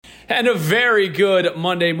And a very good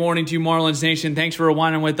Monday morning to you, Marlins Nation. Thanks for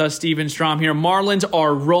rewinding with us. Steven Strom here. Marlins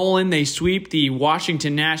are rolling. They sweep the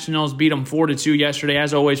Washington Nationals, beat them 4-2 yesterday.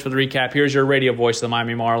 As always, for the recap, here's your radio voice of the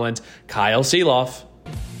Miami Marlins, Kyle Seeloff.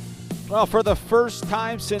 Well, for the first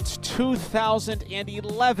time since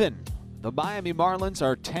 2011, the Miami Marlins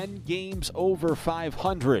are 10 games over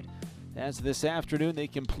 500. As this afternoon, they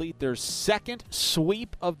complete their second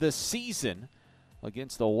sweep of the season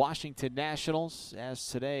against the Washington Nationals, as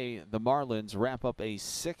today the Marlins wrap up a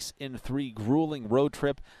 6-3 grueling road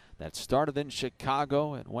trip that started in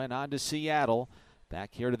Chicago and went on to Seattle,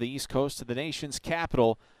 back here to the East Coast of the nation's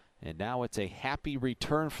capital, and now it's a happy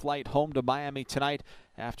return flight home to Miami tonight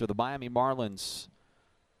after the Miami Marlins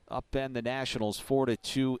upend the Nationals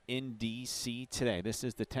 4-2 in D.C. today. This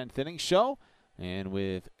is the 10th inning show, and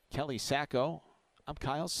with Kelly Sacco, I'm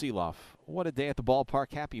Kyle Seeloff. What a day at the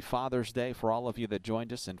ballpark. Happy Father's Day for all of you that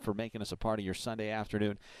joined us and for making us a part of your Sunday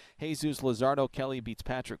afternoon. Jesus Luzardo, Kelly beats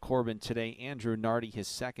Patrick Corbin today. Andrew Nardi, his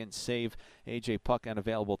second save. A.J. Puck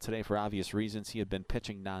unavailable today for obvious reasons. He had been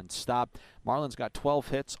pitching nonstop. Marlins got 12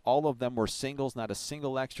 hits. All of them were singles. Not a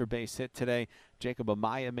single extra base hit today. Jacob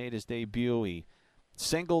Amaya made his debut. He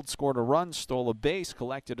singled, scored a run, stole a base,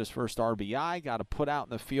 collected his first RBI, got a put out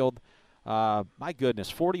in the field. My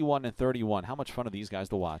goodness, 41-31. How much fun are these guys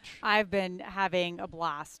to watch? I've been having a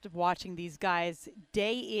blast watching these guys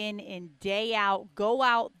day in and day out go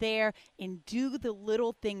out there and do the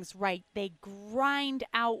little things right. They grind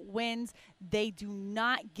out wins. They do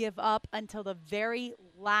not give up until the very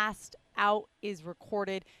last out is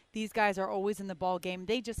recorded. These guys are always in the ball game.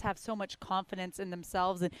 They just have so much confidence in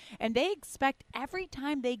themselves, and they expect every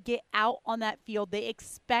time they get out on that field, they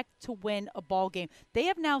expect to win a ball game. They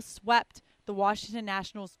have now swept the Washington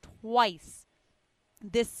Nationals twice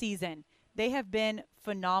this season. They have been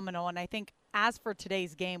phenomenal, and I think as for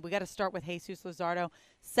today's game, we got to start with Jesus Luzardo.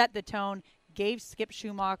 Set the tone, gave Skip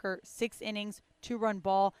Schumacher 6 innings, 2-run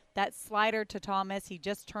ball. That slider to Thomas, he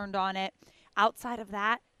just turned on it. Outside of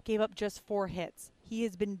that, gave up just 4 hits. He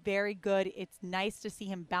has been very good. It's nice to see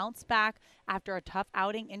him bounce back after a tough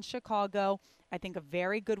outing in Chicago. I think a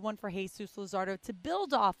very good one for Jesus Luzardo to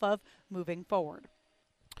build off of moving forward.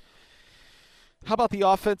 How about the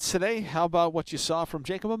offense today? How about what you saw from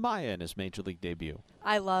Jacob Amaya in his Major League debut?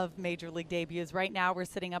 I love Major League debuts. Right now we're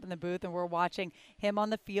sitting up in the booth and we're watching him on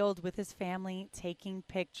the field with his family taking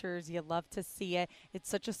pictures. You love to see it. It's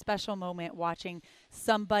such a special moment watching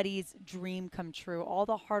somebody's dream come true. All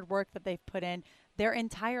the hard work that they've put in their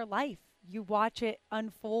entire life. You watch it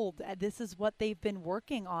unfold. This is what they've been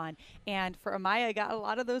working on. And for Amaya, got a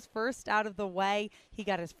lot of those first out of the way. He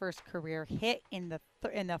got his first career hit in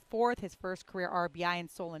the fourth, his first career RBI and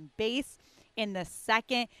stolen base in the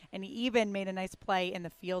second, and he even made a nice play in the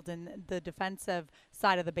field, and the defensive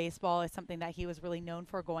side of the baseball is something that he was really known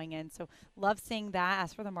for going in. So love seeing that.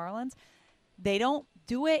 As for the Marlins, they don't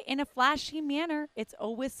do it in a flashy manner. It's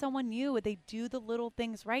always someone new. They do the little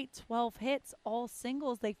things right. 12 hits, all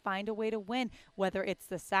singles. They find a way to win, whether it's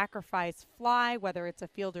the sacrifice fly, whether it's a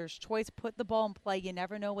fielder's choice. Put the ball in play. You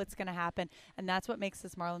never know what's going to happen, and that's what makes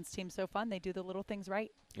this Marlins team so fun. They do the little things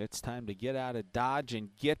right. It's time to get out of Dodge and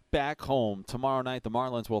get back home. Tomorrow night, the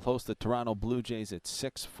Marlins will host the Toronto Blue Jays at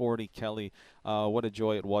 6:40. Kelly, what a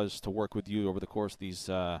joy it was to work with you over the course of these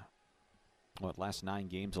last 9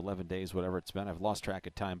 games, 11 days, whatever it's been. I've lost track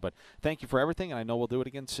of time, but thank you for everything, and I know we'll do it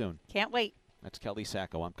again soon. Can't wait. That's Kelly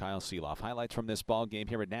Sacco. I'm Kyle Seeloff. Highlights from this ball game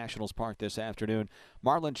here at Nationals Park this afternoon.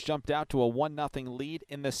 Marlins jumped out to a 1-0 lead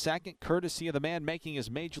in the second, courtesy of the man making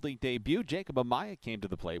his Major League debut. Jacob Amaya came to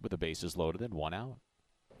the plate with the bases loaded and 1 out.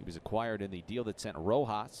 He was acquired in the deal that sent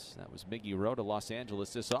Rojas, that was Miggy Rowe, to Los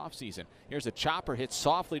Angeles this offseason. Here's a chopper, hit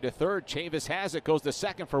softly to third. Chavis has it, goes to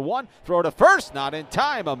second for 1. Throw to first, not in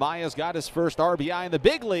time. Amaya's got his first RBI in the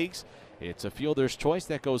big leagues. It's a fielder's choice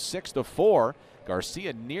that goes 6-4.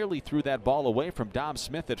 Garcia nearly threw that ball away from Dom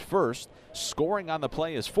Smith at first. Scoring on the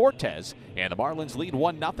play is Fortes, and the Marlins lead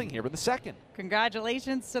 1-0 here in the second.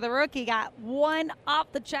 Congratulations to the rookie. Got 1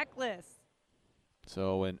 off the checklist.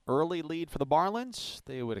 So an early lead for the Marlins.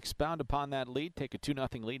 They would expound upon that lead, take a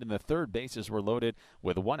 2-0 lead in the third. Bases were loaded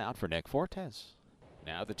with 1 out for Nick Fortes.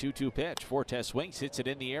 Now the 2-2 pitch. Fortes swings, hits it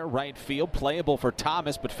in the air, right field. Playable for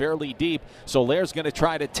Thomas, but fairly deep. Solaire's going to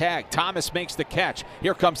try to tag. Thomas makes the catch.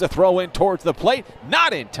 Here comes the throw in towards the plate.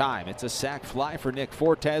 Not in time. It's a sac fly for Nick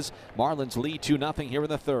Fortes. Marlins lead 2-0 here in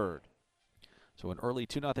the third. So an early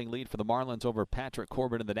 2-0 lead for the Marlins over Patrick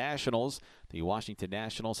Corbin and the Nationals. The Washington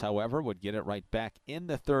Nationals, however, would get it right back in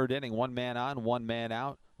the third inning. 1 man on, 1 man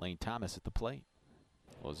out. Lane Thomas at the plate.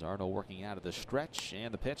 Luzardo working out of the stretch,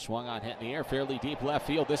 and the pitch swung on, hit in the air, fairly deep left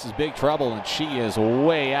field. This is big trouble, and she is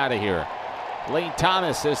way out of here. Lane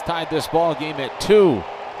Thomas has tied this ball game at 2.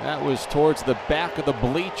 That was towards the back of the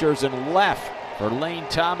bleachers and left for Lane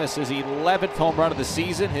Thomas, his 11th home run of the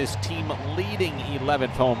season, his team leading 11th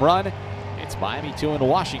home run. It's Miami 2 and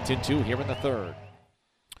Washington 2 here in the third.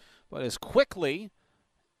 But as quickly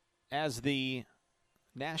as the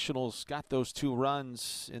Nationals got those 2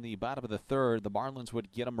 runs in the bottom of the third, the Marlins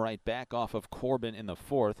would get them right back off of Corbin in the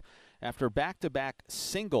fourth. After back-to-back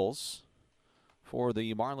singles for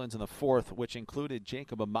the Marlins in the fourth, which included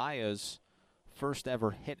Jacob Amaya's first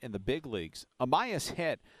ever hit in the big leagues. Amaya's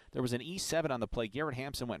hit, there was an E7 on the play. Garrett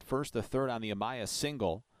Hampson went first to third on the Amaya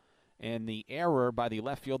single, and the error by the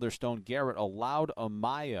left fielder Stone Garrett allowed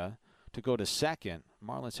Amaya to go to second.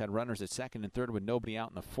 Marlins had runners at second and third with nobody out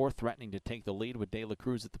in the fourth, threatening to take the lead with De La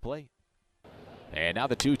Cruz at the plate. And now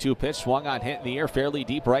the 2-2 pitch swung on, hit in the air, fairly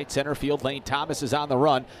deep right center field. Lane Thomas is on the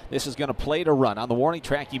run. This is going to play to run. On the warning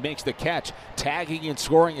track, he makes the catch. Tagging and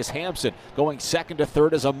scoring is Hampson. Going second to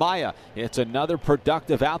third is Amaya. It's another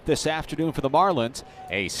productive out this afternoon for the Marlins.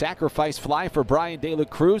 A sacrifice fly for Brian De La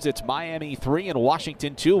Cruz. It's Miami 3 and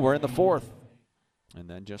Washington 2. We're in the fourth. And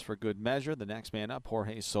then just for good measure, the next man up,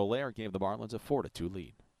 Jorge Soler, gave the Marlins a 4-2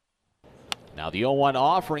 lead. Now the 0-1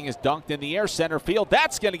 offering is dunked in the air center field.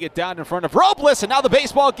 That's going to get down in front of Robles, and now the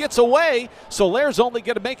baseball gets away. Soler's only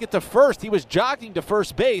going to make it to first. He was jogging to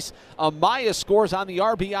first base. Amaya scores on the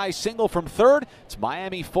RBI single from third. It's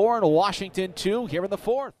Miami 4 and Washington 2 here in the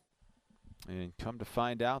fourth. And come to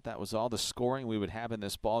find out, that was all the scoring we would have in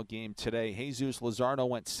this ball game today. Jesus Luzardo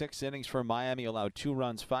went 6 innings for Miami, allowed 2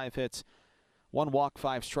 runs, 5 hits, 1 walk,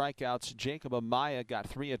 5 strikeouts. Jacob Amaya got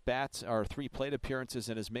 3 at-bats, or 3 plate appearances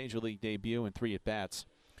in his major league debut and 3 at-bats.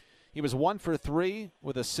 He was 1 for 3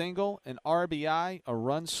 with a single, an RBI, a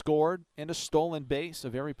run scored, and a stolen base. A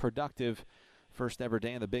very productive first ever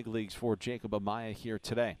day in the big leagues for Jacob Amaya here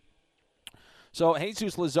today. So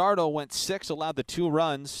Jesus Luzardo went 6, allowed the 2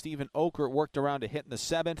 runs. Stephen Okert worked around a hit in the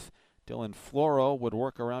 7th. Dylan Floro would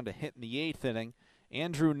work around a hit in the 8th inning.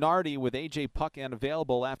 Andrew Nardi, with A.J. Puck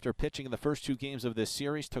unavailable after pitching in the first 2 games of this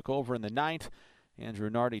series, took over in the 9th. Andrew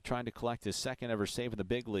Nardi trying to collect his second ever save in the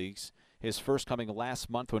big leagues, his first coming last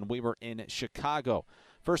month when we were in Chicago.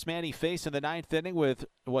 First man he faced in the 9th inning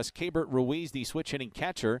was Keibert Ruiz, the switch-hitting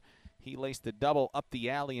catcher. He laced the double up the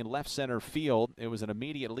alley in left center field. It was an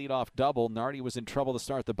immediate leadoff double. Nardi was in trouble to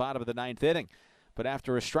start the bottom of the 9th inning. But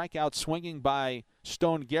after a strikeout swinging by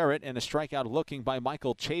Stone Garrett and a strikeout looking by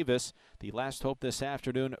Michael Chavis, the last hope this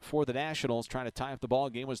afternoon for the Nationals trying to tie up the ball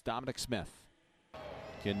game was Dominic Smith.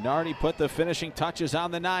 Can Nardi put the finishing touches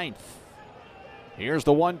on the 9th? Here's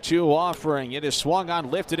the 1-2 offering. It is swung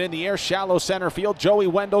on, lifted in the air, shallow center field. Joey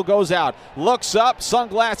Wendell goes out, looks up,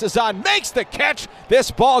 sunglasses on, makes the catch.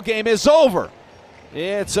 This ball game is over.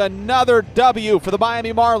 It's another W for the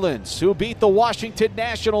Miami Marlins, who beat the Washington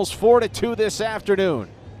Nationals 4-2 this afternoon.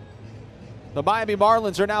 The Miami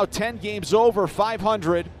Marlins are now 10 games over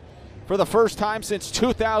 500 for the first time since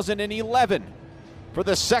 2011. For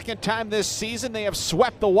the second time this season, they have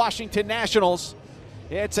swept the Washington Nationals.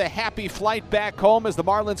 It's a happy flight back home as the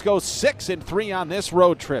Marlins go 6-3 on this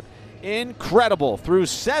road trip. Incredible. Through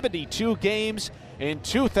 72 games in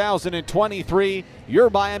 2023, your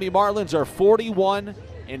Miami Marlins are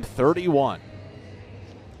 41-31.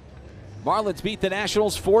 Marlins beat the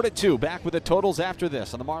Nationals 4-2. Back with the totals after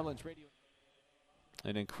this on the Marlins Radio.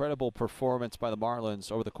 An incredible performance by the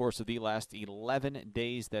Marlins over the course of the last 11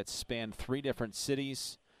 days that spanned 3 different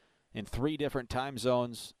cities in 3 different time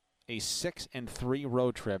zones. A 6-3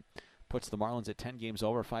 road trip puts the Marlins at 10 games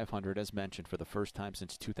over 500, as mentioned, for the first time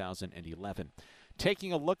since 2011.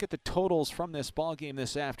 Taking a look at the totals from this ball game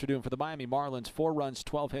this afternoon for the Miami Marlins: 4 runs,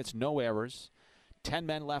 12 hits, no errors, 10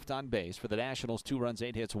 men left on base. For the Nationals, 2 runs,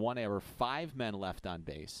 8 hits, 1 error, 5 men left on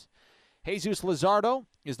base. Jesus Luzardo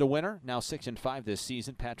is the winner, now 6-5 this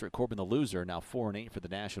season. Patrick Corbin the loser, now 4-8 for the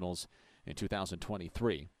Nationals in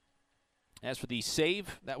 2023. As for the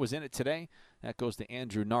save that was in it today, that goes to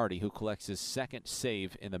Andrew Nardi, who collects his 2nd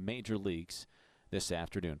save in the major leagues this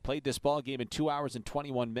afternoon. Played this ball game in 2 hours and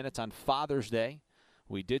 21 minutes on Father's Day.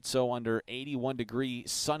 We did so under 81-degree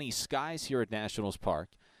sunny skies here at Nationals Park,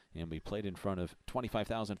 and we played in front of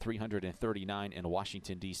 25,339 in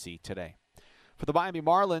Washington, D.C. today. For the Miami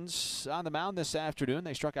Marlins on the mound this afternoon,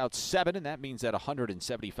 they struck out 7, and that means that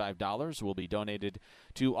 $175 will be donated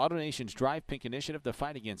to AutoNation's Drive Pink Initiative to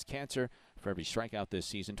fight against cancer. For every strikeout this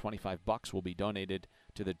season, $25 will be donated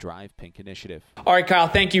to the Drive Pink Initiative. All right, Kyle,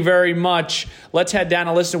 thank you very much. Let's head down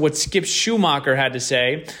and listen to what Skip Schumacher had to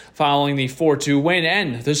say following the 4-2 win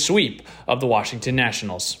and the sweep of the Washington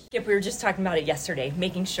Nationals. Skip, we were just talking about it yesterday,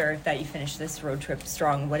 making sure that you finished this road trip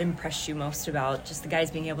strong. What impressed you most about just the guys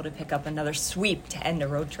being able to pick up another sweep to end a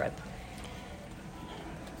road trip?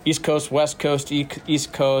 East Coast, West Coast,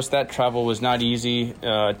 East Coast, that travel was not easy.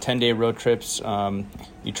 10-day road trips.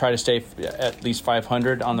 You try to stay at least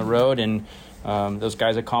 500 on the road, and those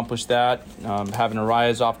guys accomplished that. Having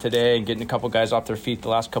Arias off today and getting a couple guys off their feet the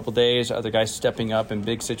last couple days, other guys stepping up in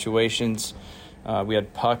big situations. We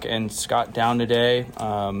had Puck and Scott down today.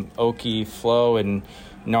 Oki, Flo, and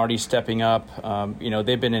Nardi stepping up.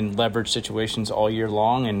 They've been in leverage situations all year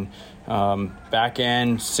long, and back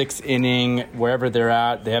end, 6th inning, wherever they're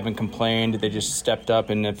at, they haven't complained. They just stepped up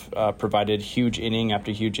and have provided huge inning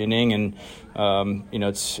after huge inning, and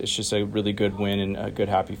it's just a really good win and a good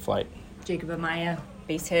happy flight. Jacob Amaya,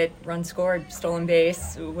 base hit, run scored, stolen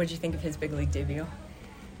base. What did you think of his big league debut?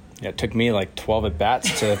 Yeah, it took me like 12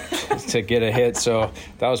 at-bats to get a hit, so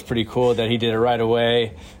that was pretty cool that he did it right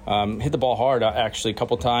away. Hit the ball hard, actually, a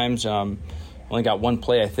couple times. Only got one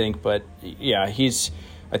play, I think, but yeah,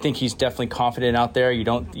 I think he's definitely confident out there. He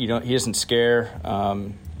doesn't scare.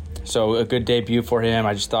 So a good debut for him.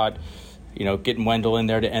 I just thought, getting Wendell in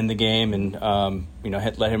there to end the game and,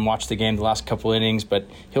 let him watch the game the last couple innings, but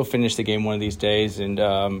he'll finish the game one of these days. And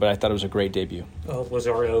but I thought it was a great debut.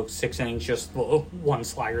 Lazario, 6 innings, just one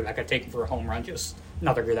slider that got taken for a home run. Just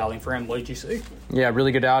another good outing for him. What did you see? Yeah,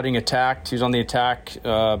 really good outing. Attacked. He was on the attack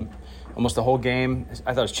almost the whole game.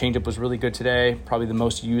 I thought his changeup was really good today. Probably the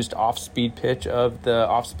most used off-speed pitch of the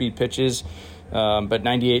off-speed pitches. But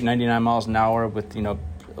 98, 99 miles an hour with, a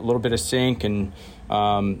little bit of sink. And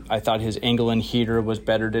I thought his angle and heater was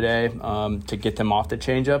better today to get them off the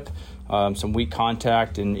changeup. Some weak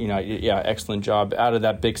contact and, excellent job out of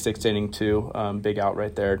that big 6th inning too. Big out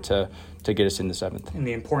right there to get us in the 7th. And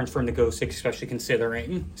the importance for him to go 6, especially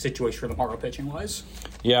considering situation for tomorrow pitching-wise.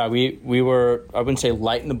 Yeah, we were, I wouldn't say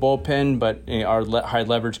light in the bullpen, but our high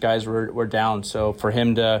leverage guys were down. So for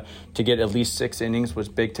him to get at least 6 innings was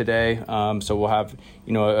big today. So we'll have,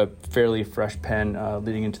 a fairly fresh pen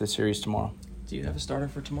leading into the series tomorrow. Do you have a starter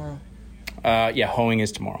for tomorrow? Yeah, Hoeing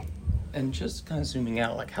is tomorrow. And just kind of zooming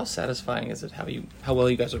out, like how satisfying is it how well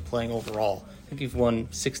you guys are playing overall? I think you've won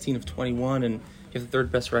 16 of 21 and you have the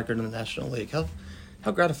 3rd best record in the National League.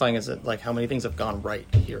 How gratifying is it, like how many things have gone right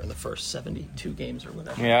here in the first 72 games or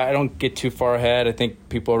whatever? Yeah, I don't get too far ahead. I think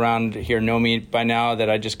people around here know me by now that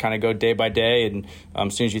I just kind of go day by day, and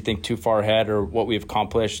as soon as you think too far ahead or what we've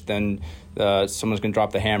accomplished, then someone's going to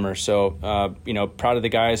drop the hammer. So, proud of the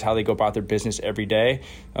guys, how they go about their business every day.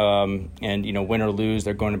 And, win or lose,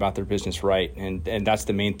 they're going about their business right. And that's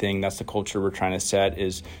the main thing. That's the culture we're trying to set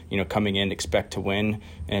is, coming in, expect to win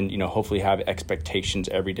and, hopefully have expectations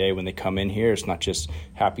every day when they come in here. It's not just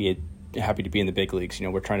happy to be in the big leagues.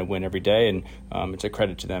 We're trying to win every day, and it's a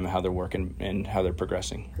credit to them how they're working and how they're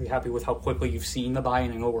progressing. Are you happy with how quickly you've seen the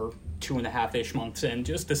buy-in? I know we're 2.5-ish months in,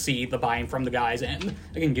 just to see the buy-in from the guys. And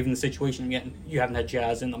again, given the situation, again, you haven't had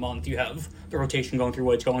Jazz in the month. You have the rotation going through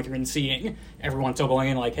what it's going through, and seeing everyone still going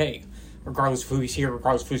in like, hey, regardless of who's here,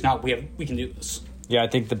 regardless of who's not, we can do this. Yeah, I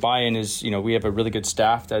think the buy-in is, we have a really good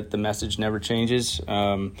staff that the message never changes.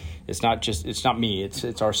 It's not me,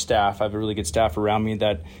 it's our staff. I have a really good staff around me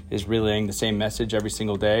that is relaying the same message every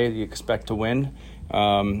single day. You expect to win.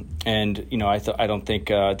 I don't think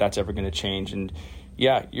that's ever going to change. And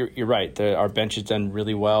yeah, you're right. Our bench has done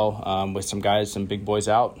really well with some guys, some big boys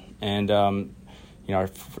out. And, our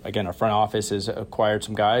front office has acquired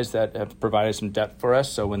some guys that have provided some depth for us.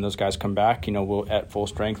 So when those guys come back, we'll at full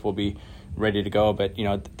strength, we'll be ready to go. But,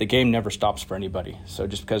 the game never stops for anybody. So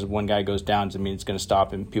just because one guy goes down doesn't mean it's going to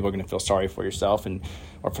stop and people are going to feel sorry for yourself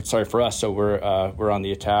sorry for us. So we're on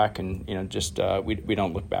the attack and, we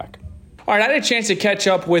don't look back. All right, I had a chance to catch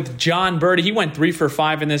up with John Birdie. He went 3 for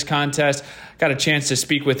 5 in this contest. Got a chance to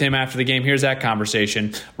speak with him after the game. Here's that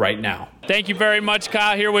conversation right now. Thank you very much,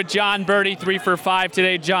 Kyle. Here with John Birdie, 3 for 5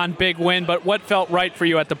 today. John, big win, but what felt right for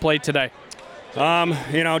you at the plate today?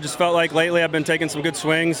 Just felt like lately I've been taking some good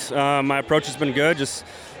swings. My approach has been good. Just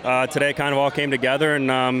today kind of all came together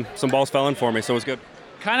and some balls fell in for me, so it was good.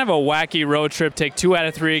 Kind of a wacky road trip. Take 2 out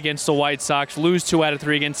of 3 against the White Sox, lose 2 out of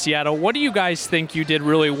 3 against Seattle. What do you guys think you did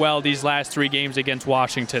really well these last 3 games against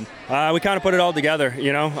Washington? We kind of put it all together,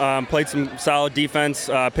 played some solid defense.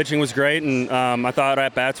 Pitching was great, and I thought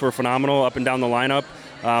at-bats were phenomenal up and down the lineup,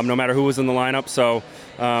 no matter who was in the lineup. So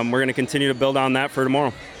we're going to continue to build on that for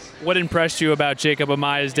tomorrow. What impressed you about Jacob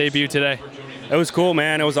Amaya's debut today? It was cool,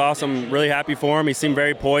 man. It was awesome. Really happy for him. He seemed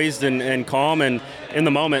very poised and calm and in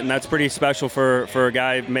the moment, and that's pretty special for a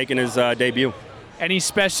guy making his debut. Any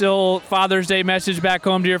special Father's Day message back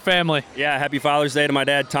home to your family? Yeah, happy Father's Day to my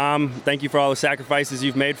dad, Tom. Thank you for all the sacrifices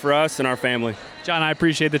you've made for us and our family. John, I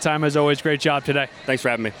appreciate the time as always. Great job today. Thanks for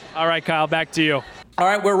having me. All right, Kyle, back to you. All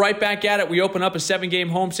right, we're right back at it. We open up a 7-game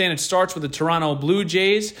homestand. It starts with the Toronto Blue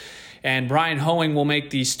Jays. and Brian Hoeing will make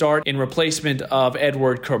the start in replacement of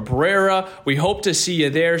Edward Cabrera. We hope to see you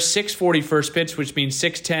there. 6:40 first pitch, which means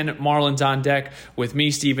 6:10 Marlins on deck with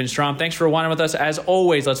me, Steven Strom. Thanks for winding with us. As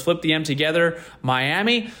always, let's flip the M together.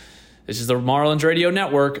 Miami, this is the Marlins Radio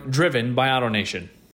Network, driven by Auto Nation.